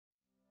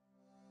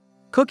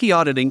Cookie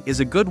auditing is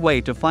a good way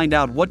to find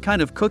out what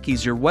kind of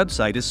cookies your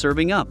website is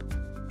serving up.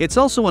 It's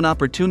also an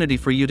opportunity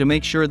for you to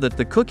make sure that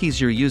the cookies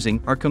you're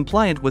using are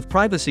compliant with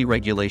privacy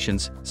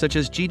regulations, such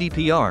as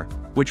GDPR,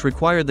 which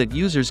require that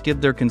users give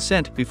their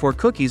consent before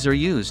cookies are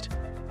used.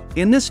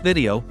 In this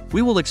video,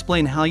 we will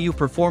explain how you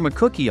perform a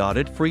cookie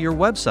audit for your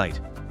website.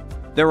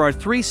 There are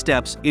 3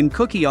 steps in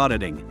cookie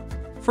auditing.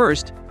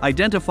 First,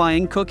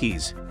 identifying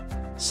cookies.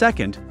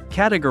 Second,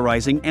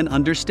 categorizing and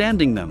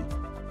understanding them.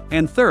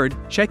 And third,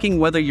 checking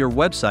whether your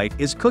website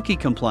is cookie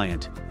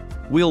compliant.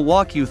 We'll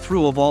walk you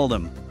through all of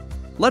them.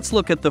 Let's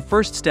look at the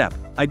first step,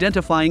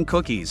 identifying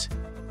cookies.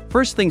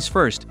 First things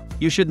first,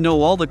 you should know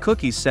all the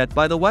cookies set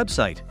by the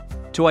website.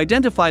 To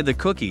identify the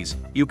cookies,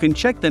 you can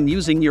check them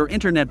using your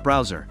internet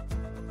browser.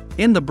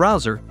 In the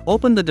browser,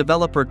 open the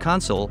developer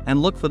console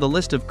and look for the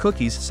list of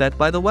cookies set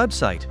by the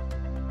website.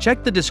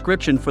 Check the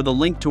description for the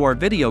link to our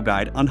video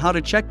guide on how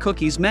to check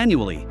cookies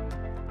manually.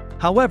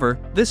 However,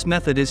 this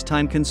method is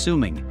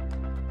time-consuming.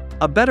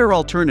 A better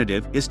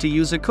alternative is to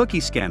use a cookie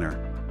scanner.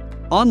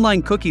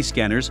 Online cookie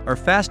scanners are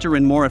faster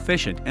and more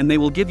efficient, and they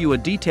will give you a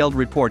detailed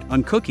report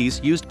on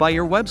cookies used by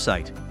your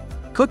website.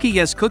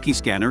 CookieYes Cookie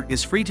Scanner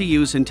is free to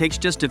use and takes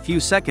just a few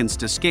seconds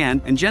to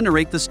scan and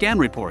generate the scan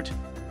report.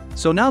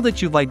 So now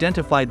that you've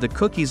identified the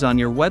cookies on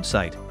your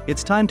website,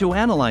 it's time to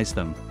analyze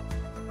them.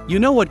 You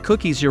know what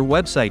cookies your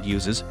website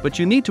uses, but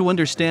you need to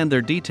understand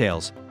their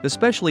details,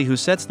 especially who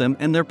sets them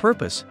and their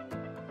purpose.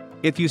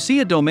 If you see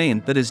a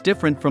domain that is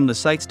different from the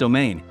site's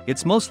domain,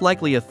 it's most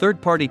likely a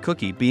third-party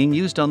cookie being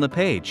used on the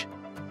page.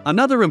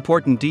 Another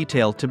important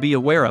detail to be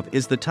aware of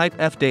is the type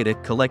F data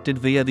collected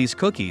via these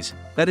cookies,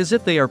 that is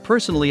if they are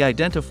personally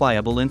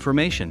identifiable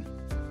information.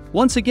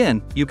 Once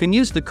again, you can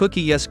use the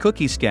CookieYes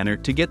Cookie Scanner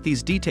to get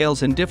these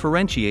details and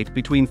differentiate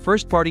between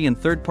first-party and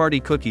third-party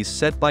cookies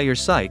set by your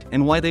site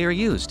and why they are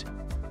used.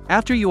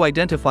 After you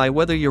identify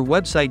whether your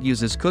website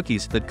uses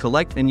cookies that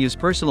collect and use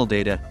personal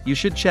data, you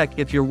should check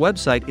if your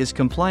website is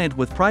compliant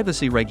with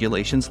privacy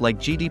regulations like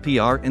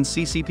GDPR and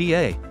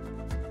CCPA.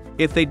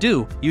 If they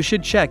do, you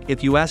should check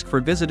if you ask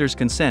for visitors'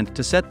 consent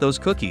to set those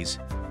cookies.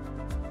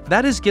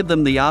 That is, give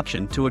them the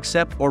option to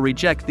accept or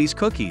reject these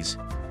cookies.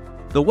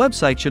 The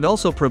website should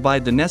also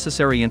provide the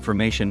necessary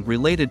information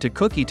related to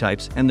cookie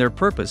types and their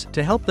purpose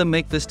to help them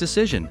make this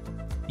decision.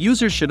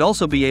 Users should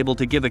also be able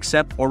to give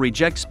accept or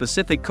reject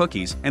specific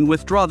cookies and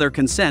withdraw their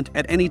consent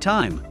at any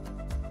time.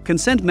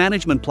 Consent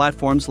management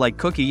platforms like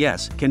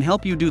CookieYes can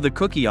help you do the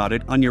cookie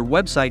audit on your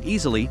website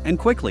easily and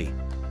quickly.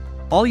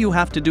 All you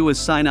have to do is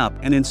sign up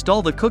and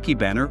install the cookie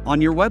banner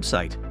on your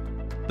website.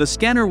 The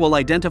scanner will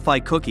identify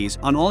cookies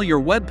on all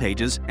your web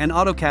pages and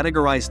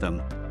auto-categorize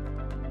them.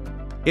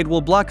 It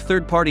will block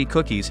third-party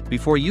cookies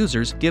before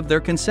users give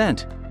their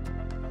consent.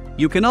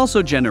 You can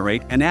also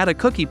generate and add a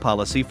cookie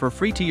policy for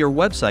free to your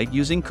website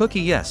using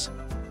CookieYes.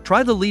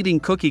 Try the leading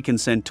cookie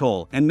consent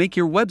tool and make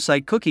your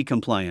website cookie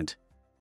compliant.